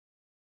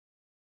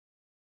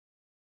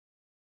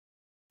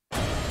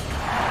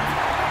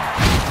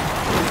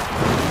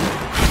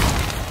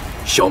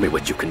Show me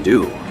what you can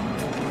do.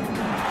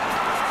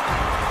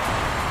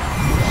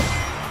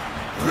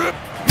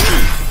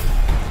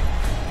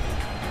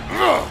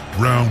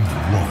 Round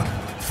 1.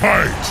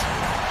 Fight!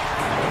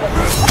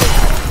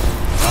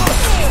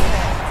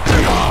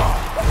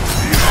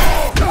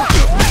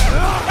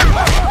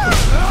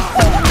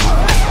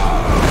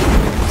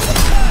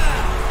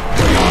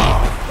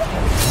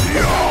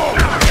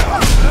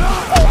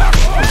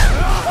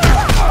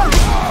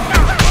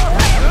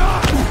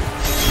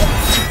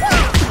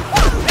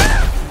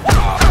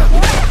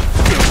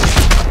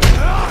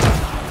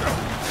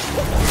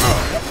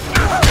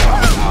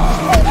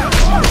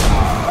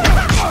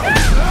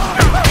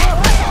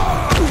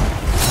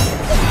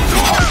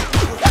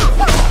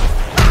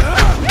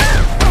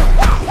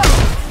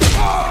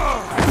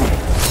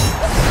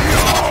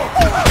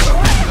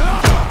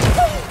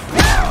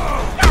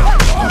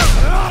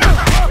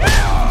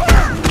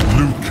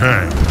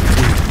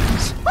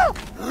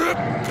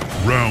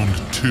 Round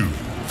 2.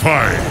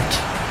 Fight!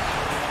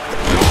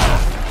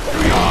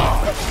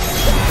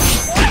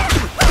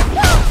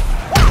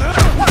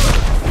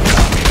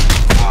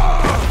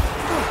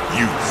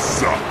 You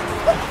suck!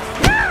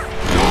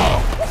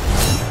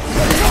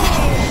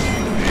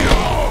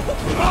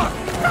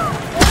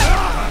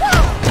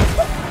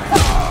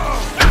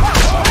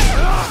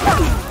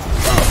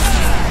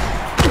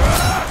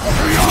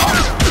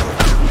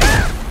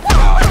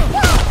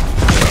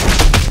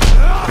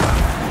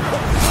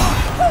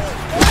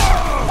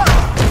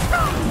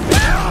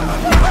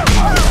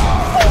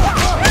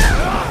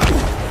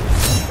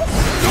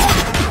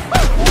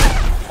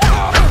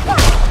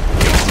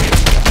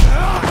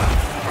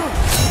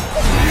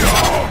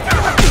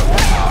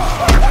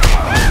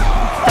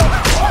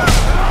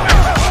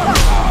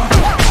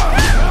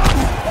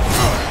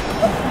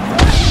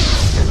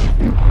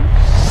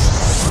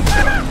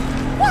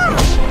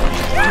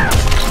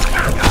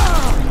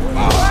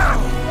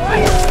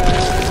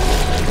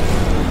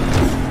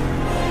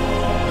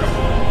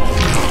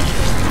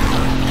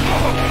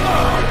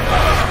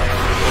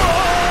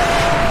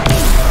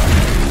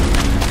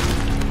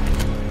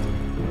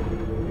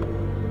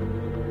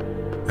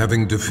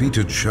 Having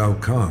defeated Shao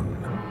Kahn,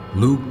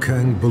 Liu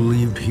Kang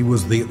believed he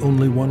was the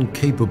only one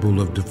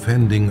capable of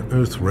defending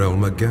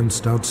Earthrealm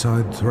against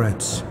outside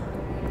threats.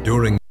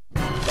 During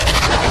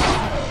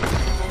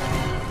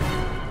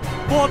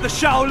For the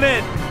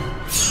Shaolin!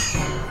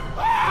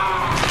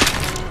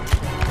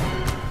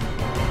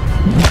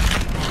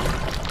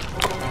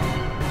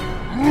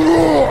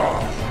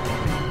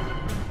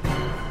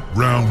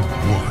 Round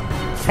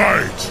 1.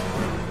 Fight!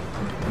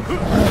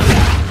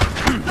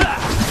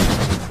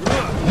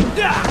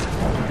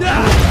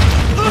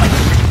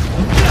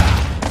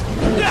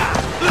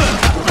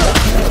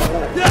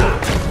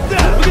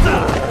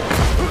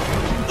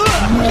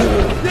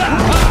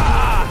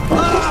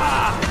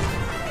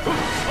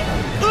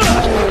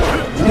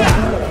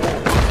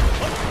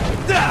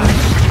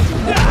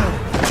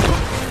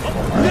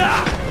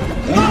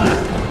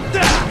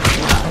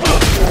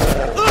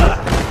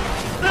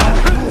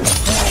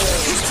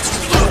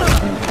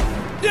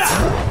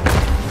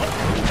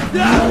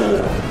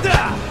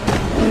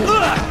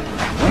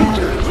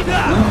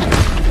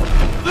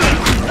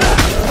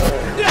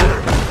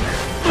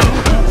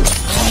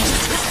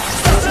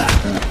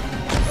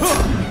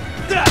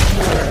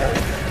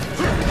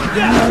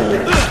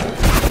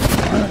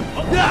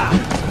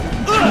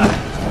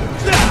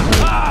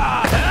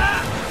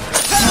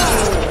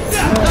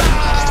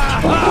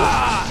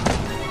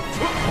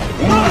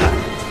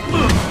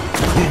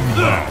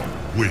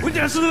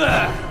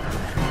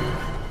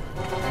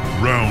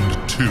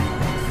 Round 2.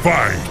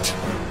 Fight!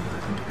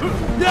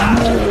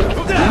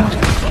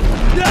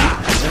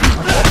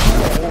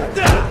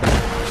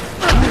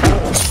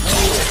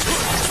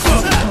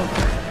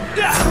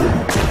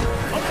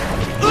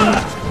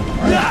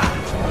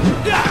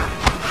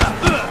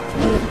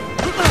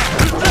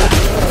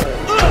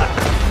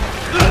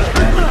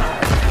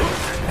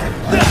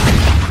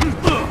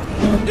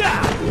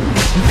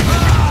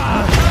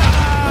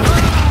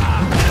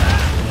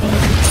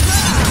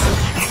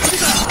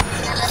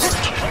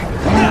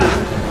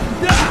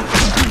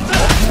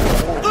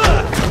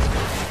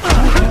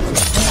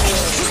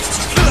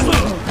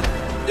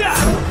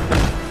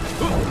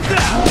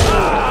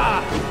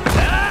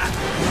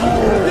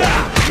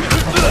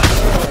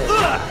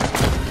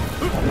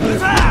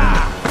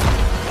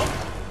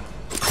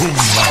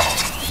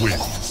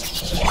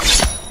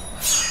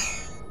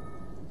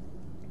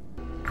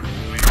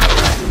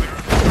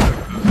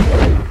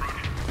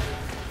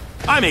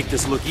 I make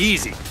this look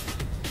easy.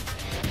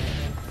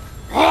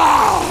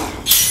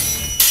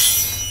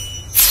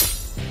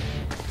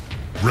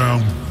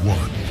 Round 1.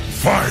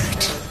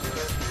 Fight!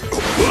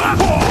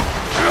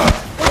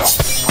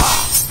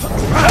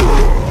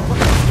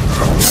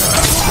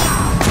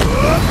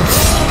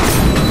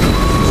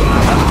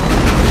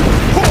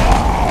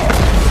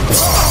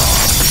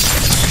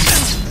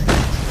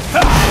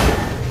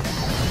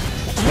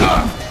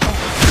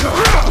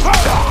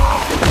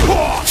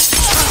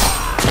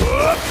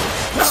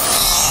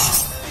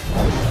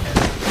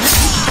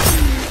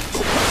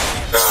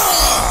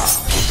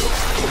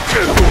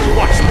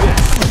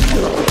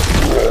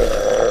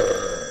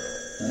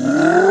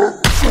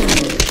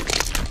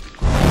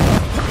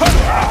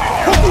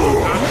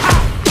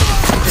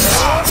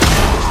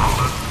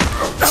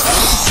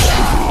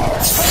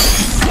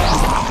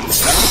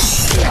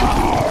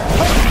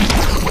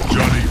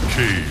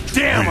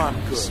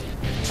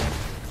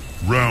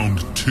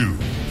 2,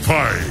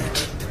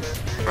 fight!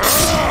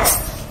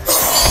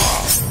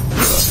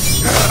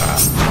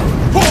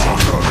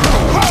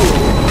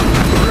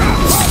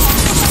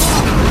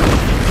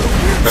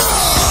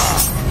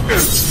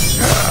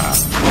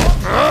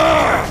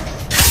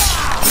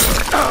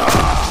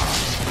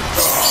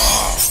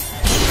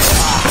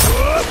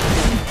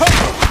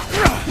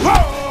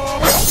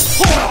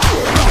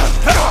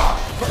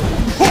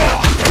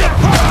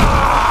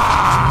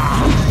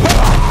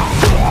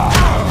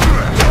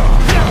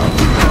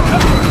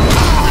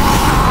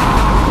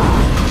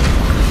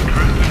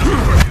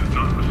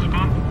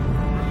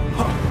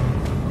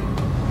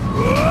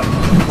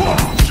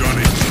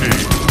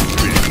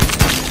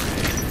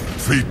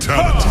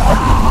 Fatality.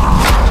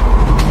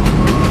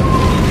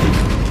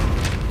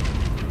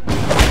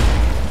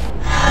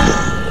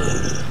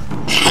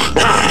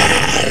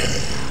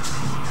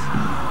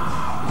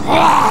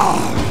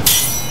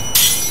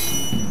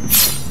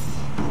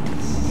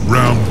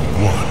 Round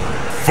 1,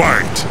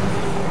 fight!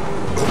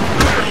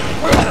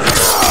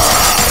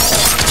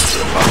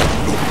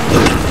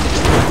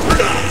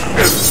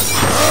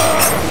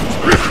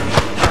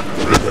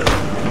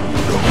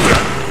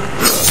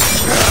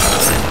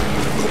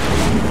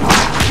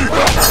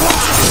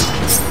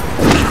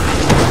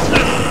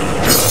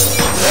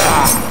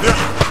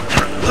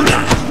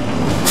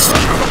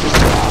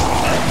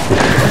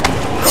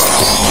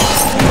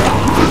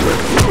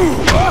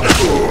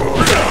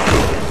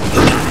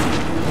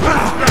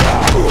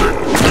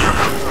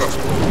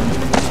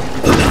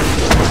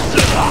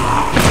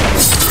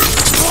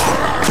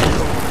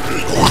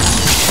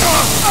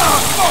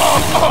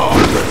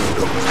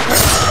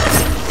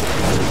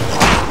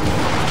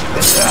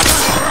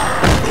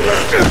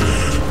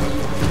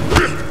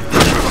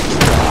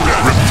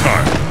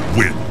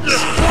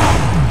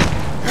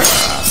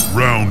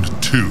 Round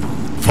 2,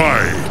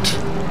 fight!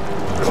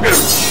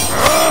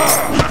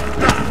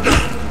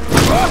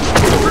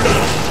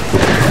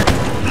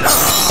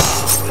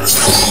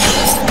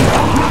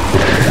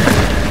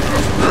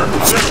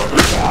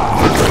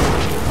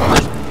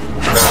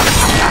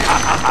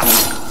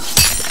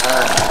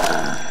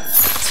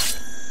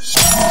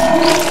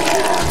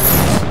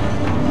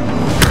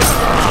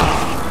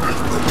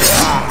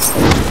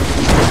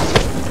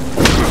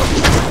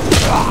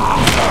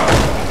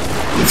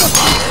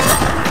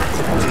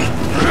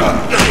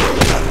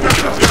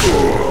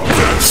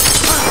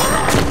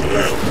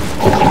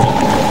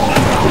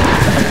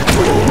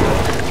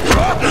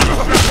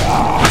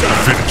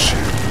 Finish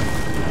him.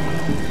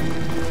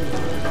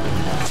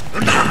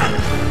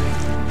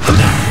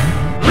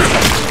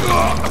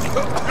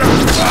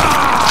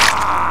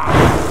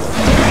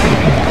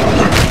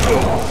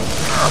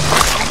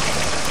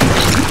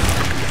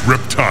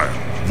 Reptile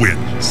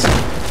wins.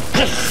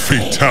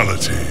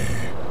 Fatality.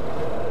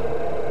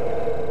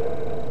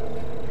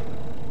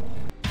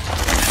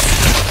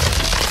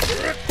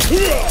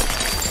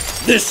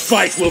 This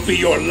fight will be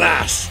your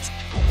last!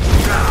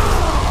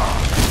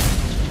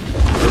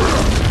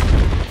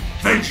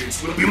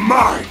 Vengeance will be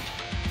mine!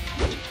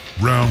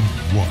 Round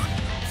 1,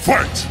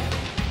 fight!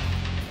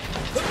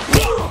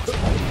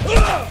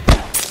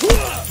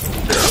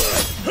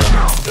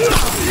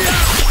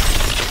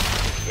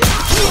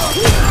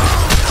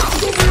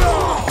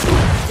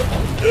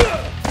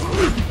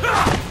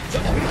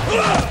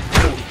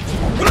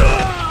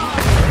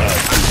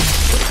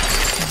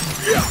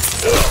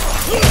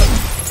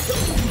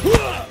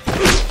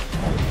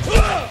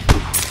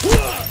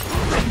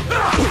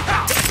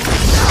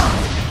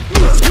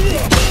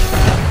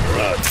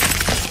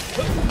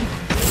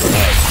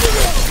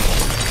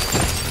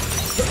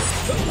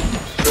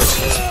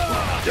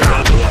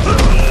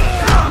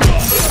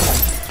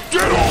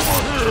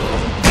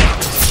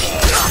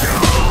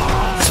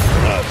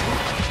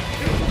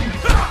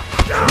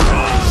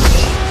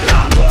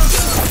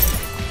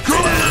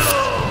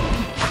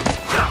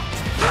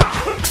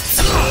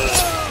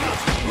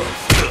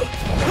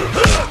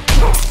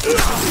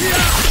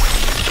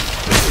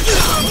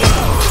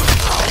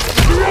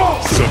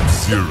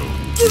 Sub-Zero.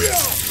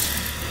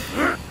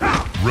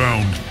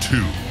 Round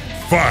 2,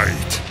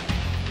 fight!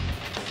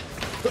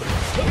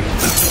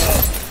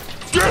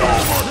 Get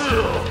over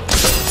here!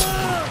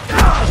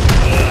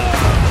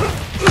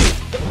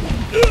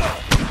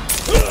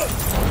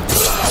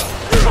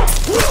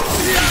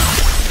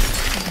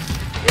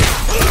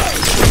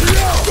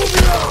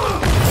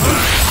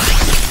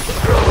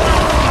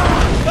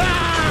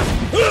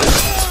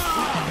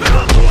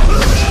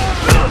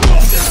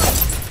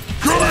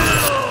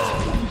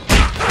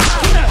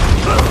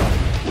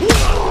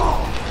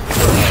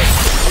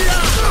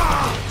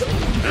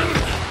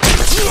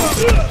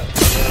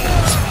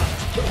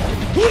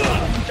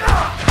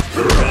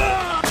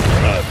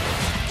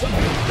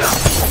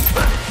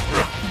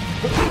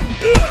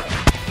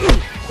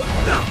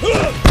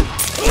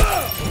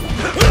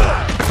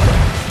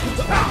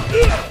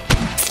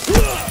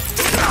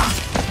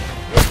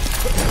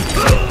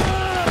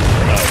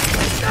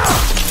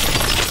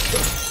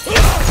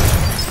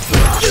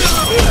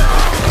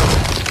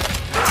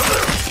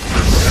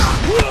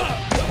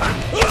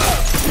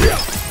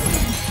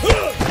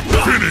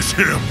 Finish! Finish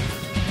him!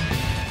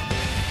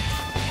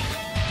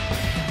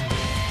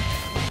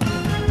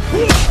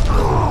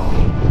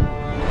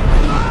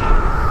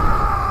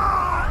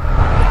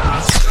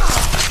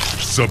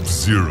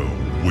 Sub-Zero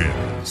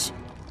wins.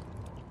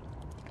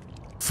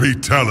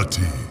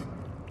 Fatality.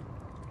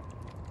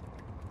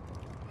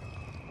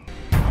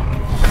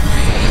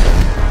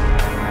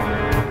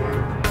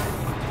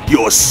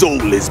 Your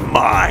soul is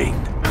mine.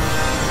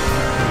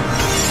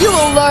 You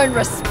will learn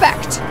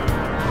respect.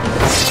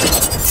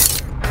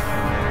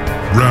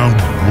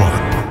 Round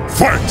 1.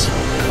 Fight!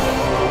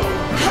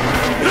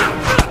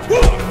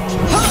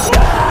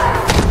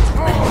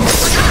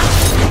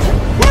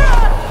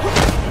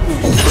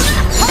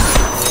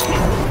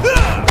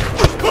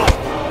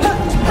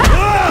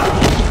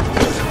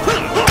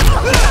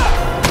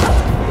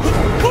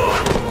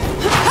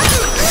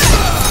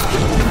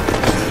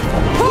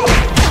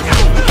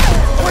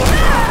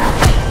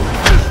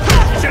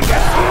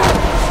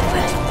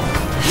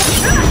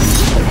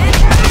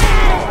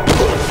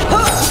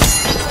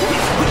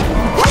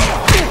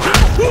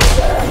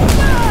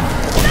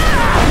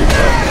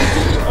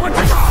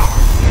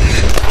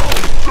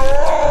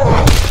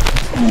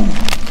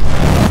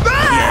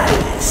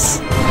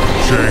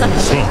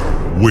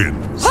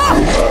 Wins.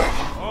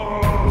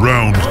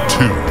 Round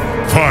 2.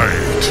 Fight!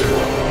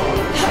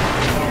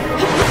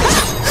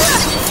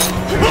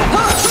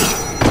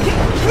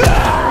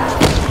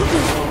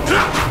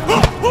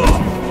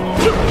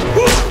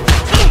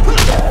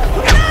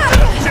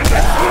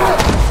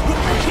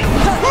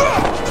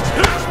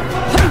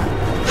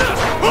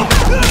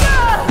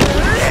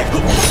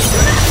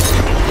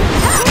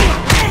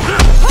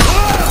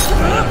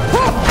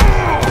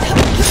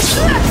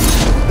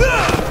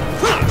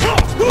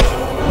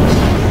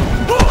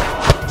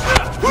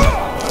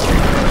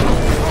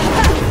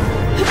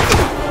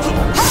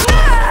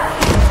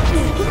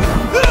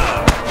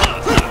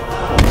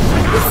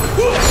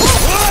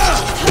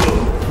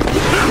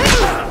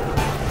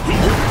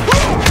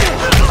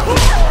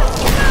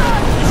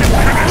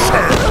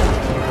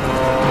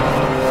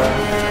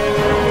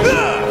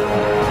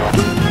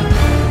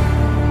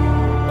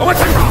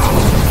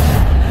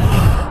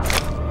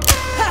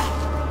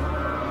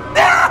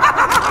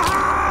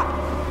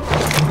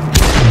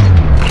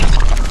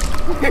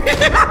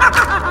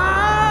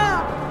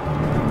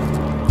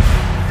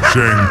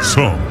 Shang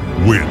Tsung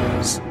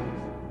wins.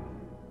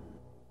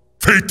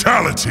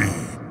 Fatality!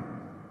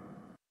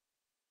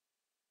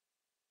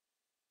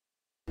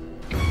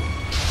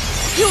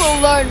 You will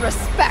learn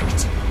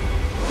respect.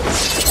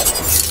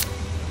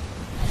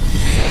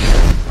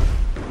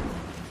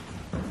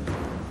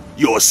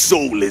 Your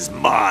soul is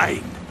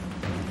mine.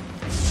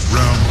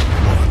 Round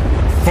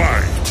 1.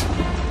 Fight!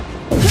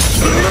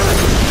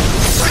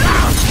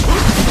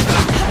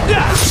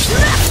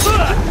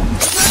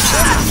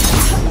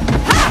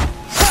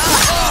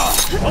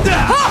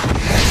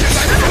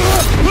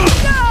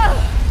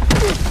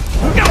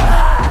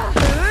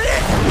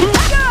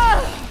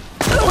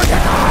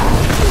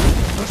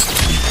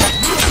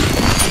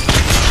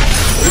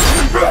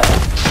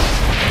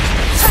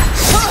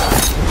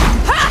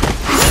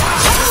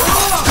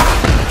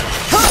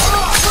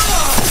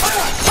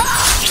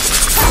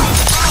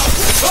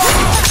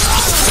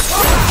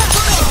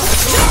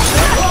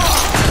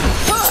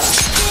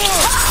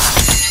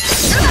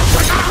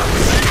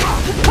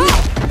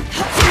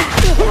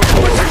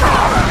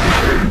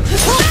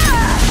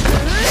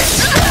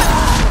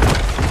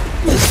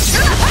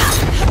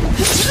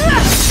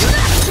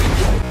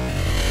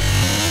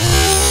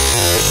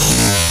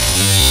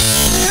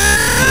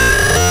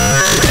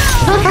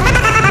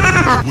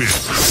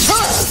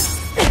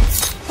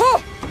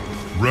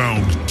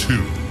 Round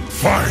 2.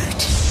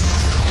 Fight!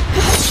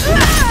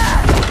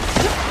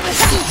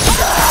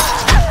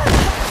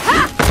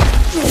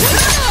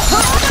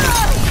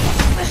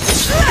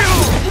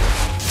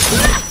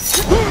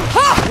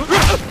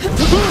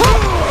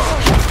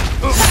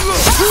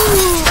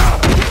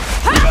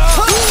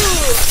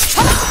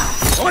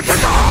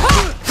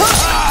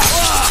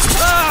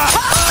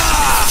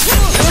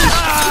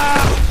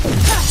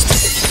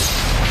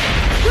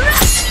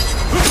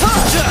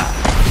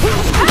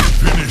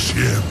 Finish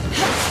him!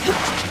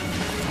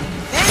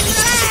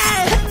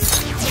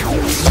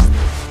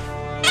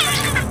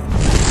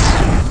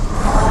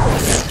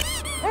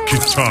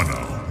 Kitana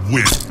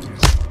wins.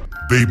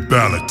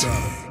 Babality.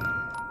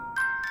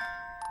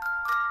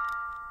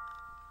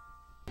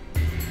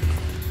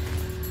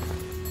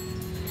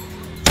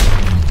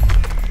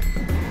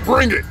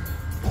 Bring it!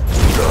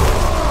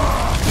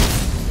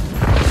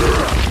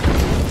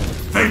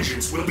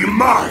 Vengeance will be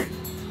mine!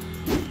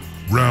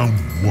 Round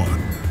 1.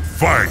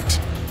 Fight!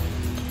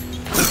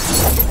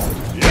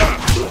 Yeah!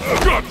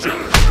 Gotcha!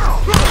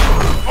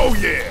 Oh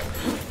yeah!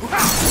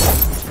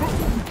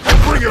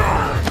 Bring it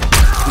on!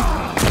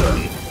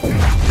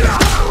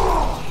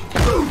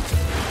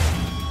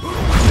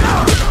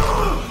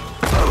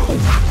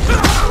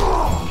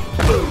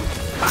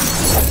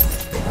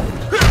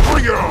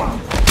 Bring it on!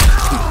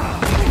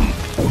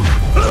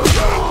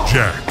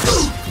 Jax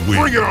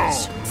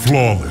wins.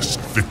 Flawless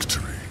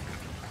victory.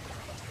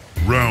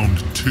 Round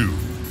 2,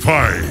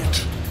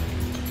 fight!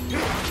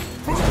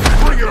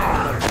 Bring it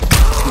on!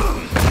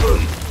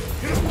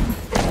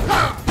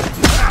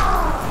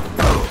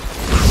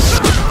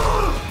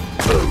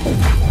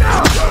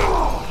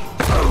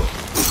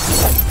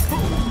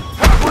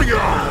 Bring it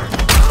on!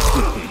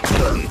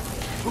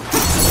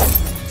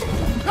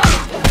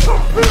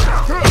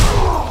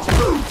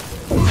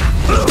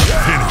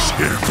 Finish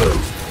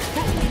him!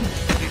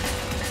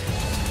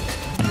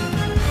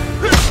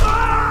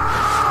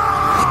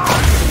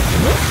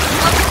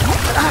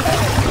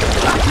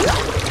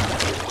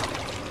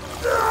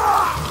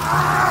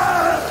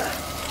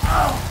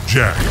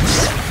 Jax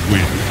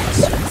wins.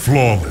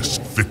 Flawless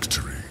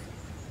victory.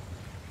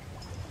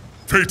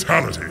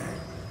 Fatality.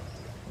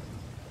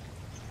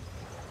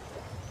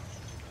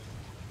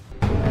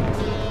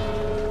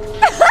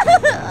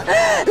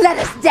 Let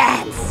us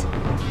dance!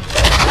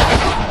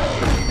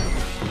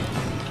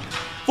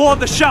 For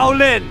the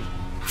Shaolin!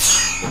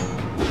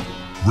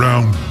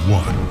 Round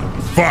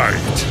 1.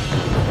 Fight!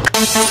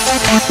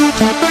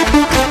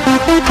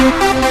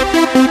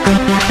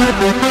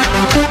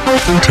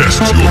 Test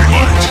your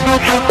might.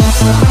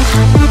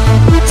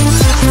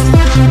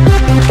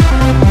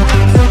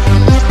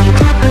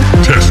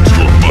 Test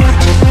your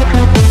might.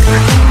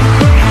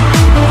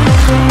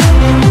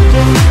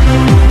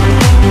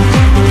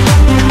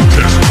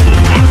 Test your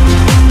might.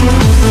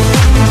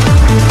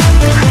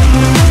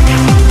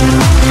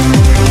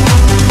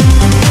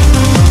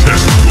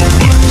 Test your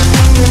might.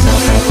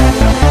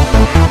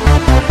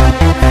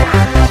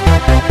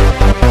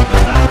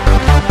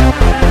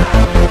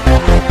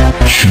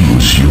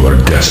 Choose your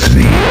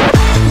destiny.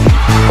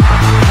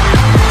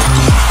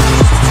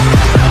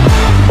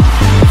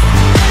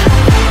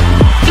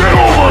 Get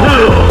over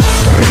here!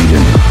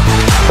 Raiden,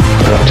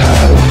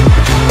 Reptile,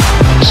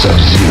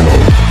 Sub-Zero,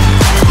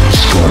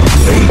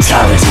 Scorpion,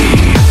 Fatality,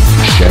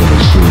 Shadow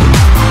Spoon,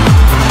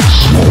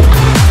 Smoke,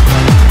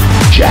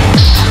 Jax,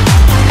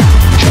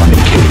 Johnny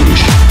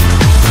Cage,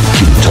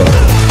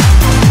 Kitaro.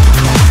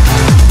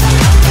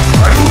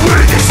 I will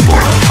win this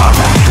Mortal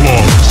Kombat.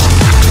 Flawless.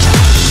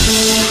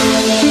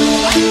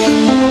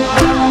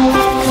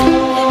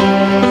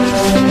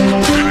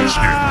 Finish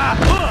him.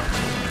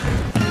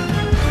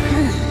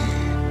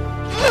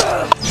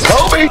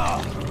 Kobe!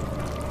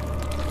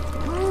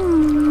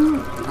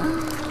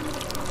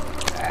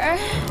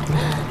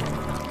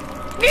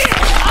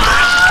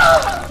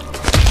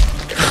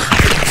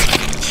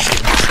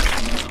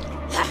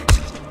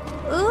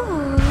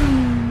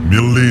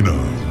 Mileena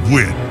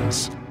wins.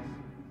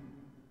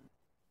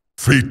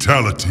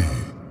 Fatality.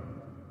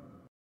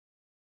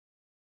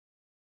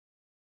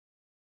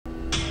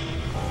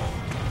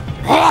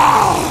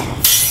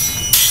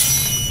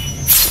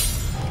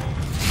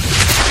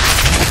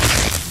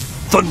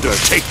 Thunder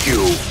take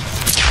you!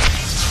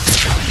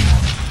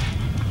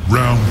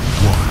 Round 1.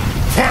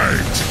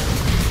 Fight!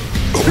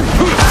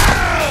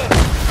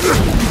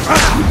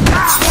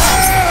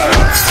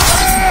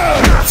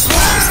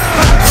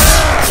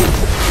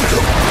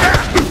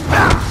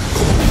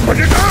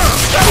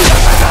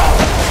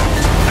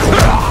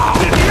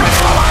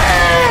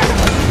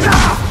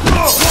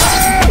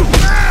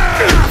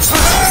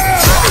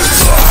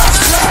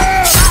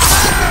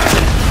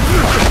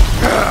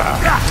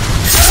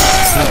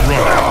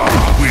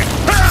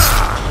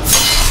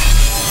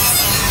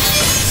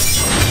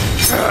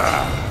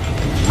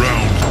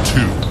 Round 2.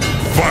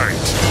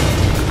 Fight!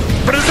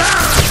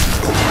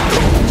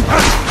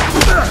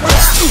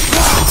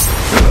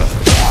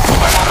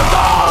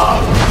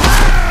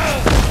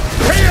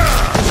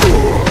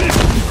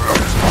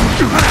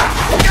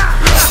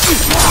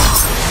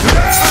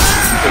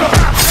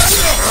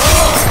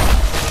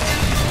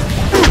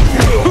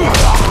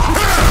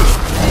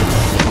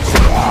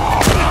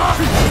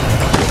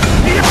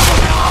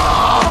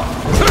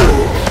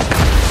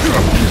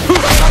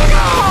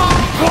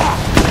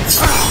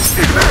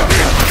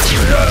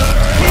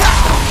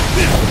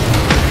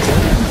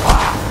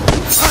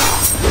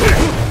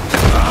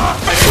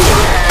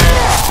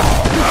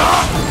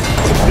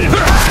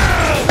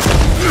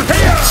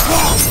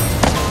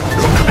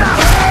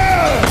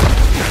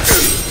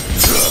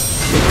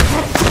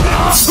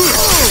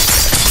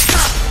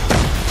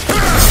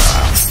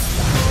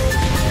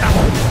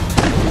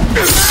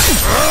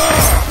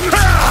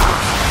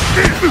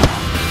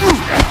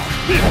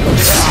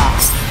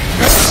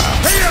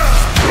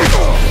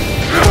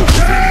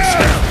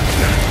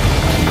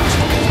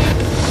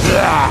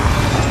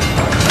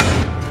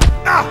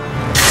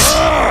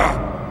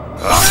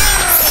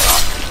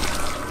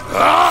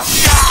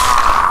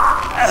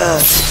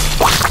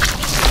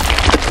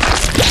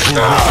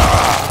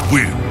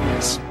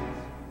 Wins.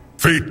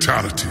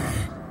 Fatality.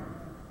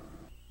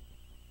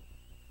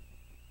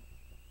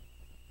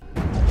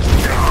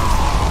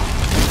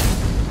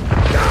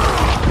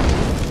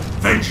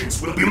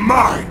 Vengeance will be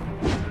mine!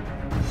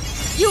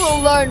 You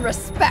will learn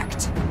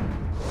respect!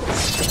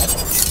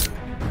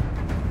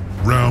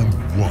 Round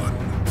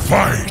 1.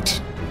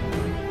 Fight!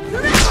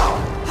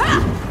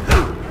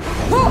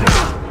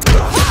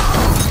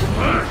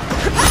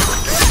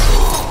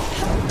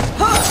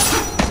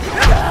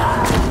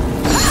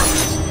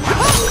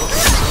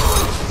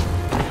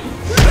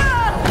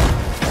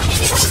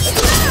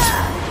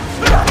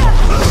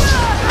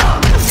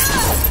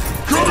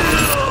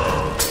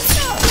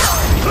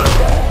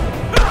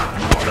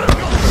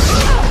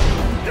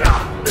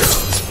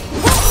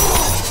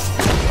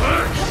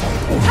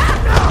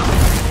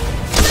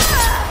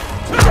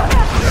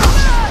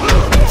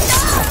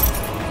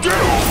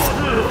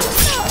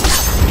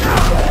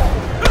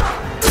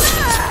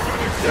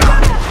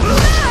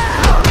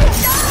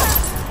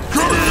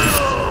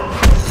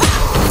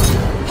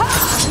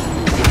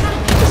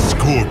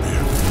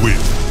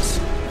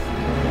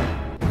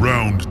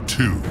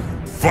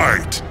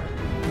 Fight!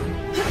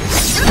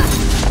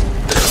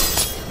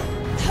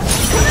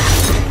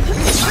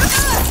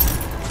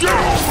 Get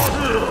over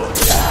here!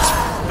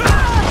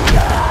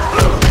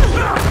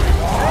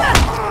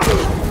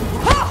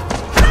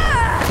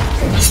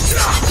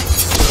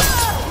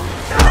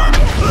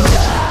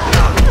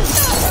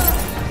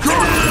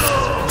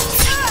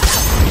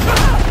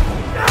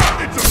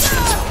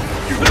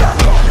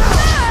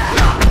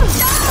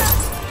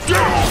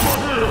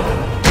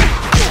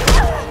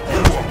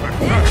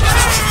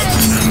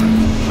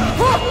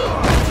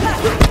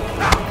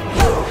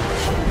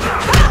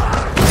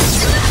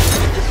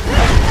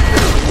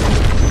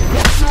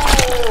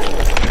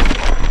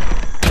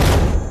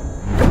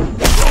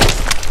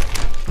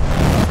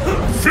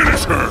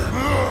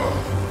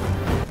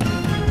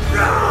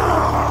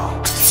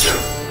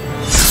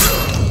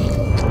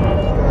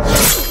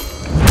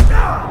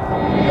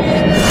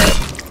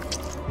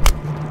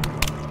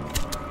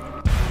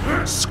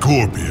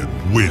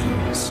 Scorpion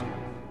wins.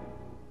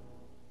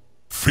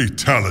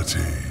 Fatality.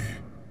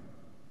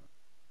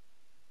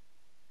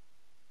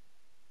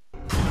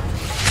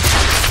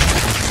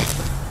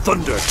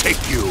 Thunder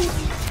take you!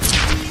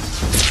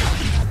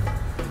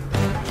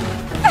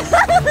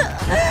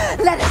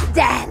 Let us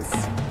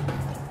dance!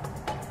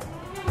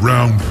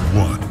 Round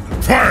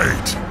 1.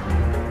 Fight!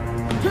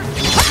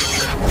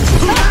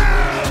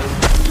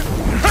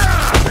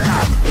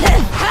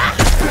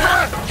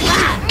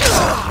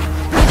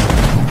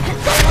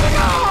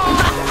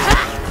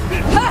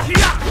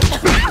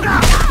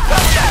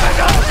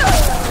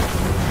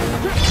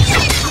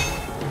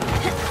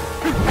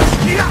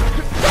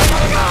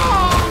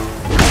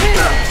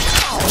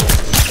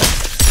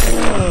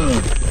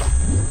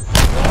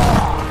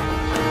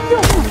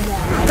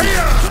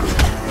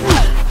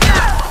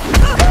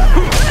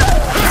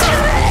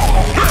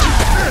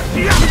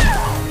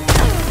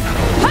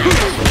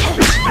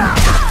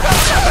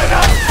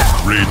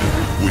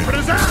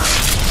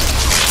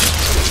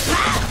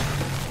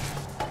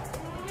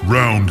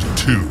 Round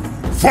 2.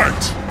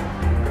 Fight!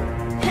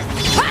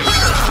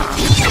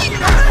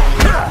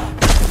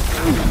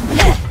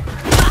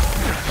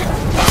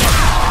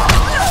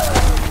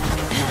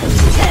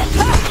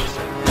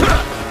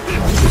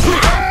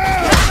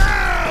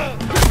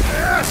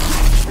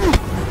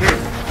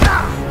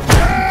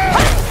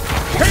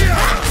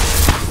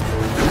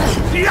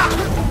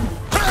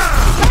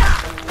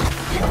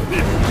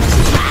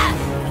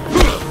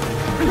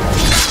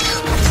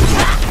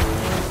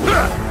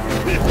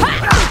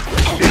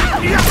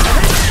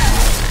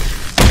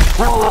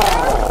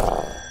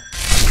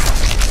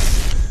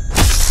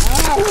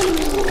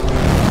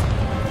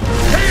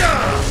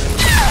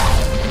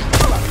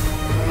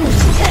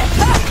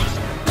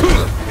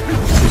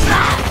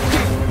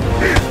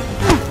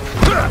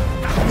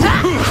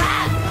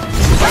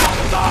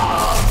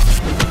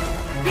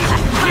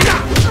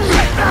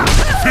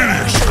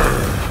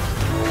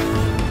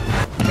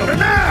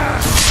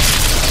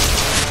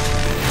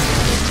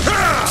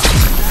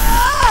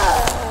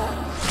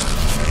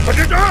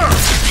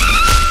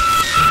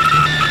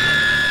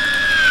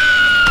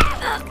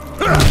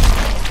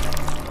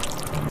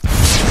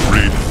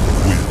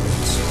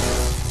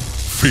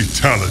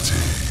 Fatality.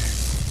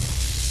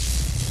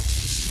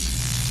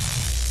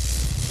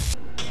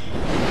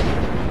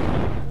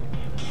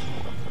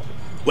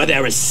 Where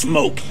there is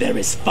smoke, there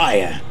is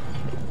fire.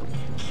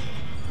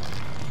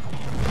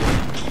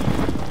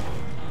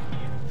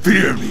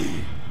 Fear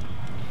me.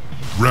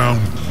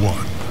 Round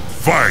 1.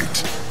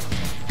 Fight!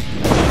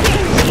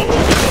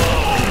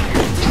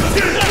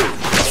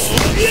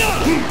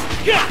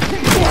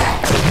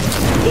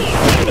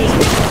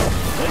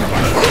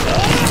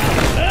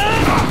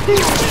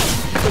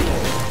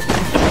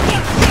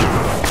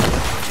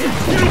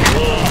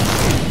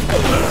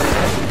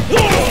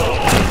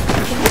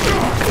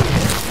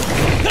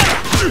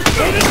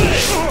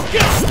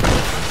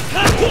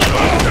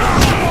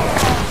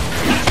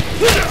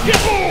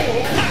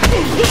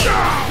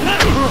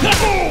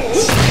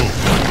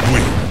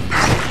 Win.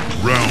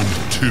 Round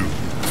 2.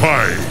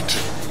 Fight!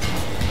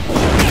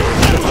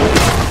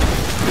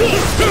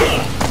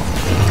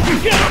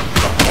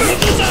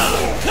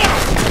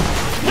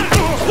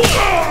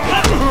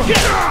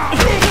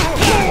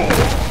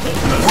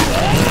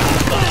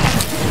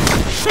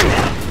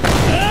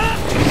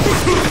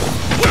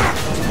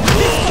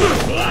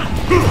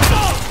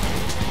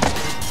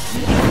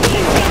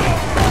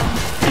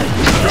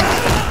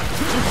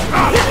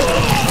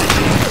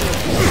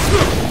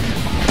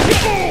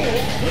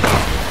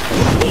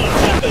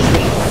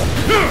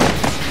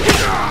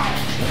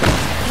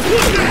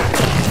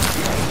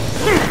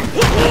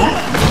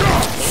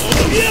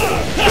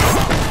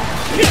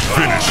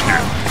 Finish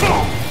him!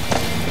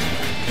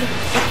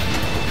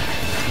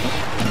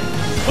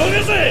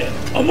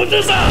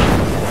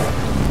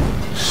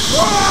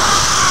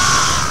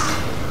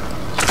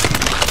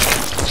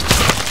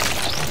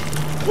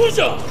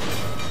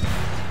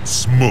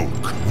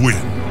 Smoke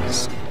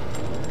wins.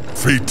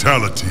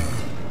 Fatality.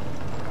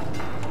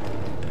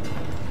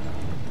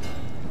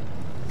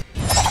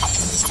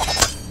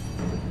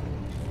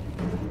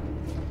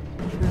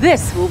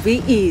 This will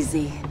be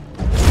easy.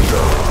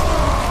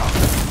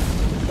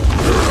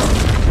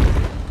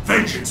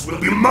 Vengeance will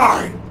be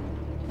mine!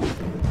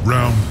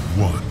 Round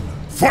 1.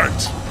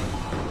 Fight!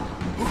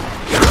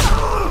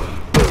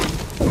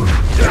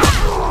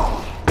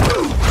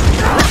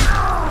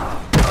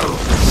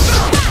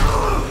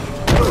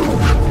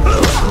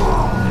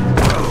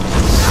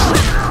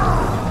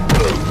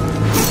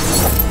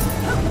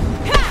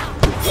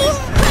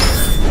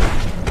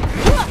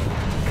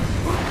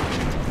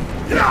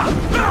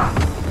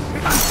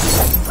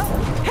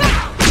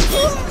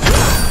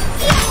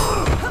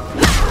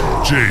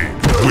 Jade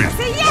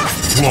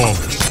wins.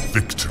 Flawless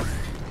victory.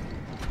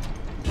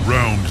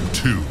 Round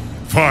 2.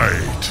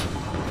 Fight!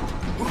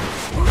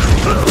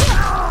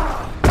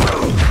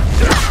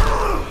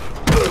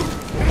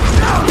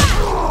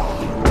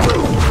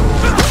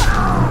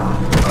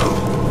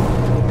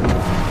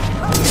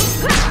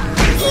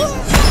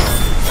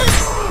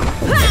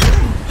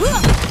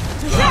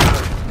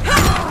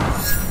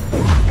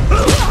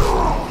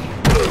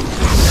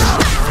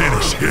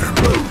 Finish him.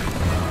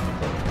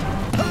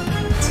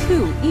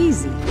 Too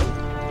easy.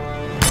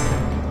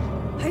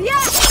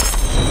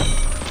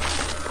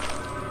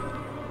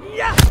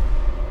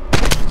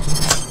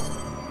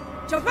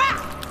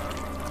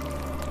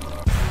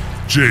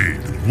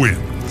 Jade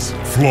wins.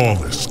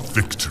 Flawless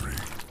victory.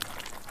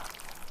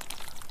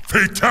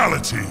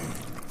 Fatality!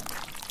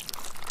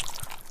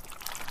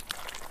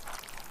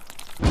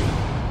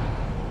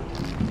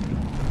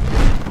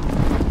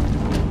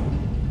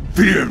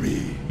 Fear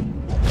me!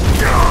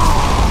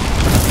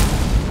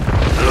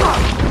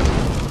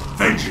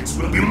 Vengeance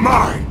will be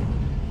mine!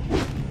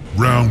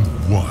 Round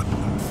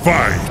 1.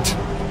 Fight!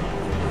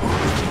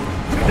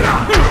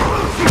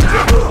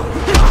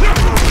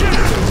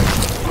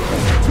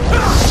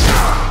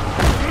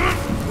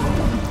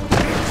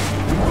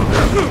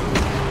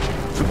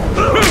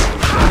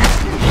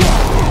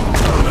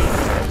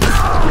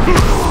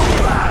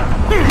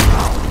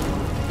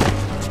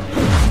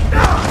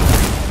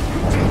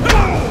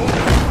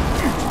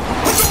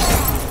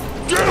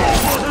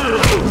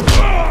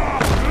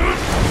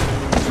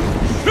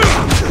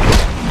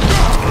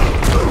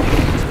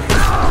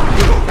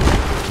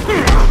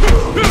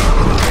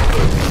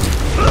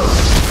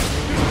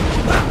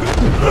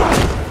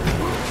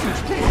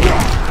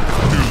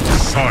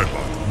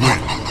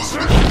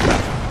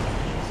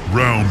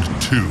 Round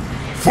 2.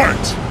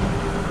 Fight!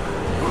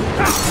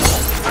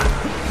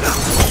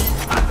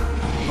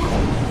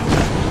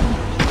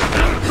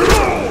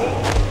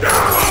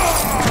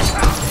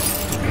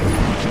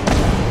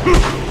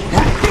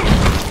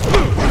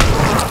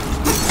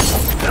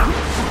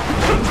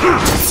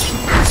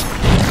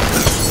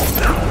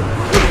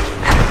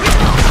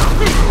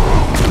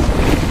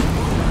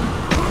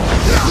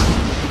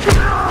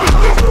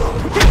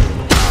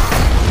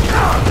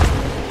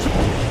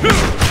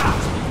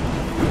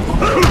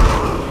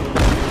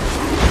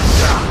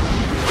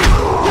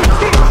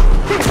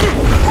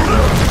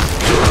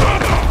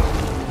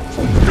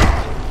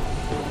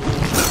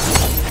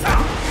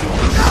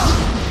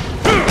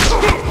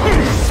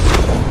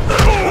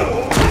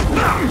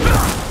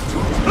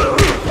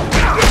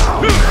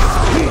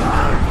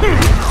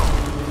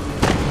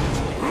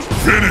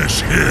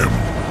 Finish him!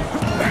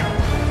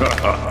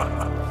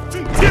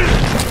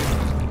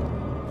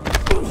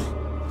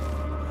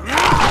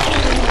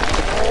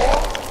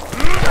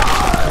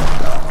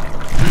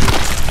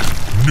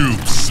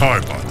 Noob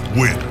Saibot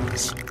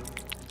wins.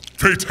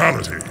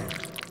 Fatality!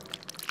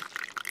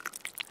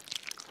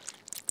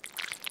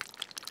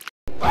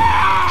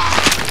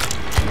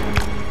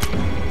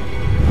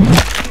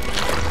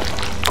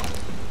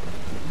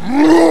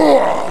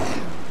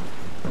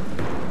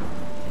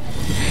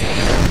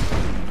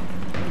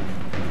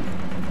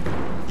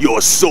 Your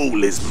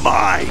soul is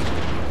mine.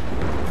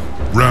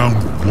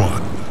 Round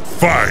 1.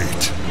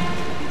 Fight!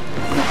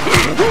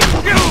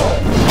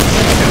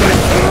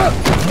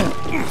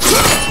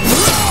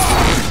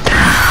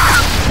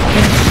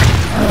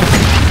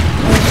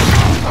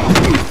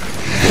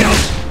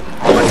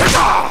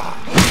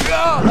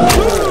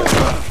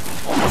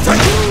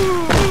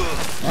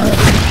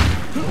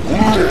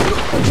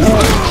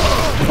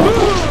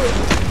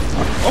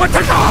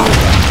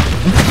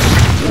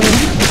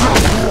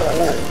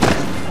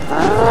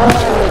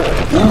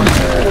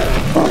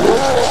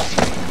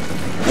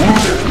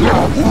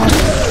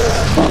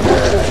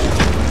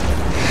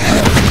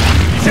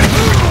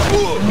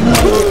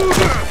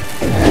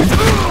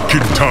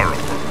 Kintaro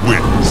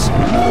wins.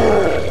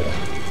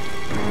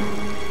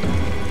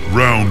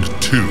 Round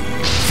 2.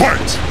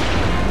 Fight!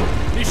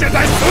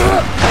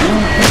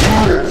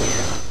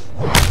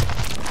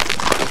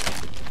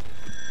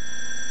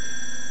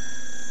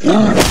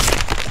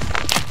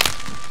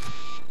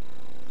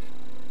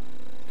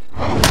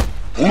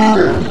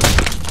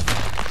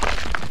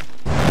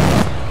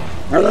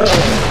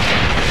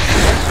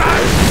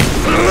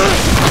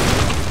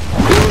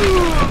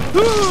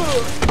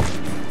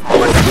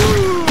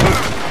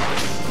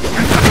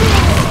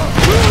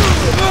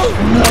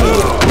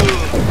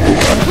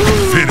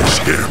 Finish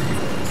him!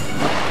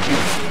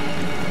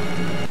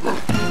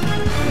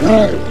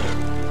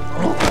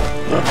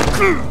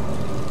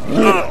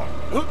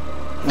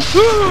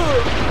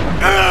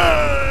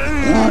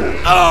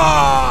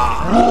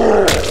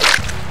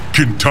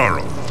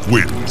 Kintaro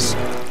wins.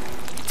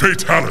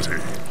 Fatality.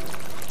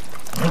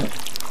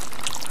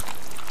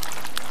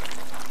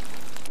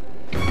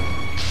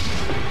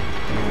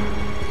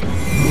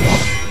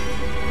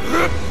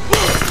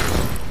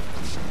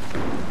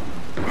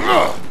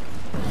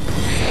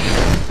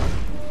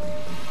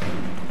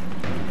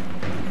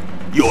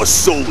 Your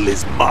soul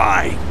is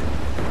mine.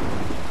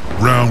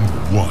 Round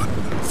 1.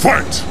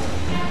 Fight!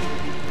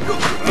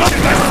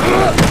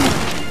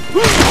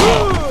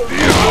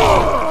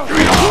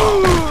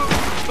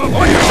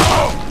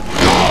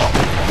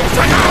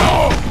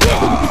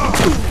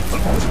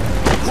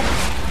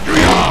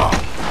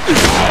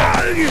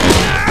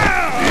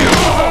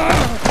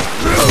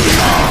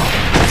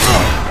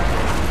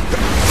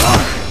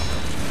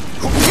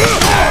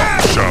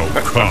 Shao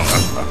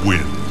Kahn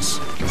wins.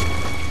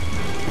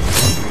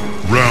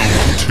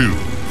 Round 2.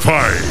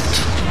 Fight!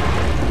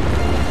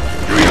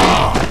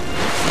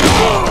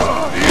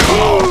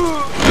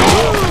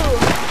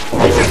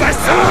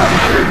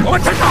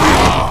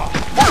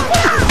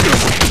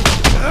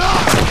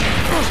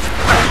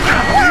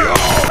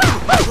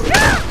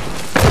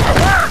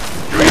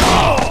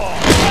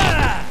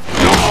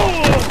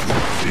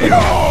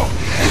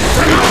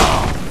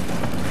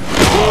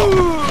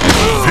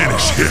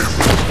 Finish him!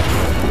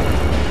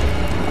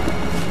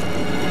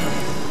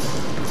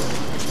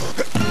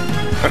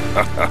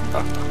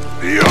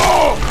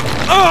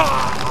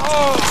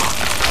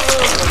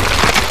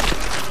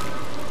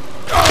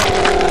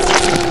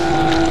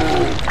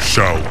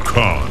 Shao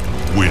Kahn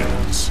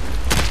wins.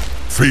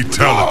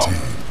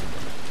 Fatality.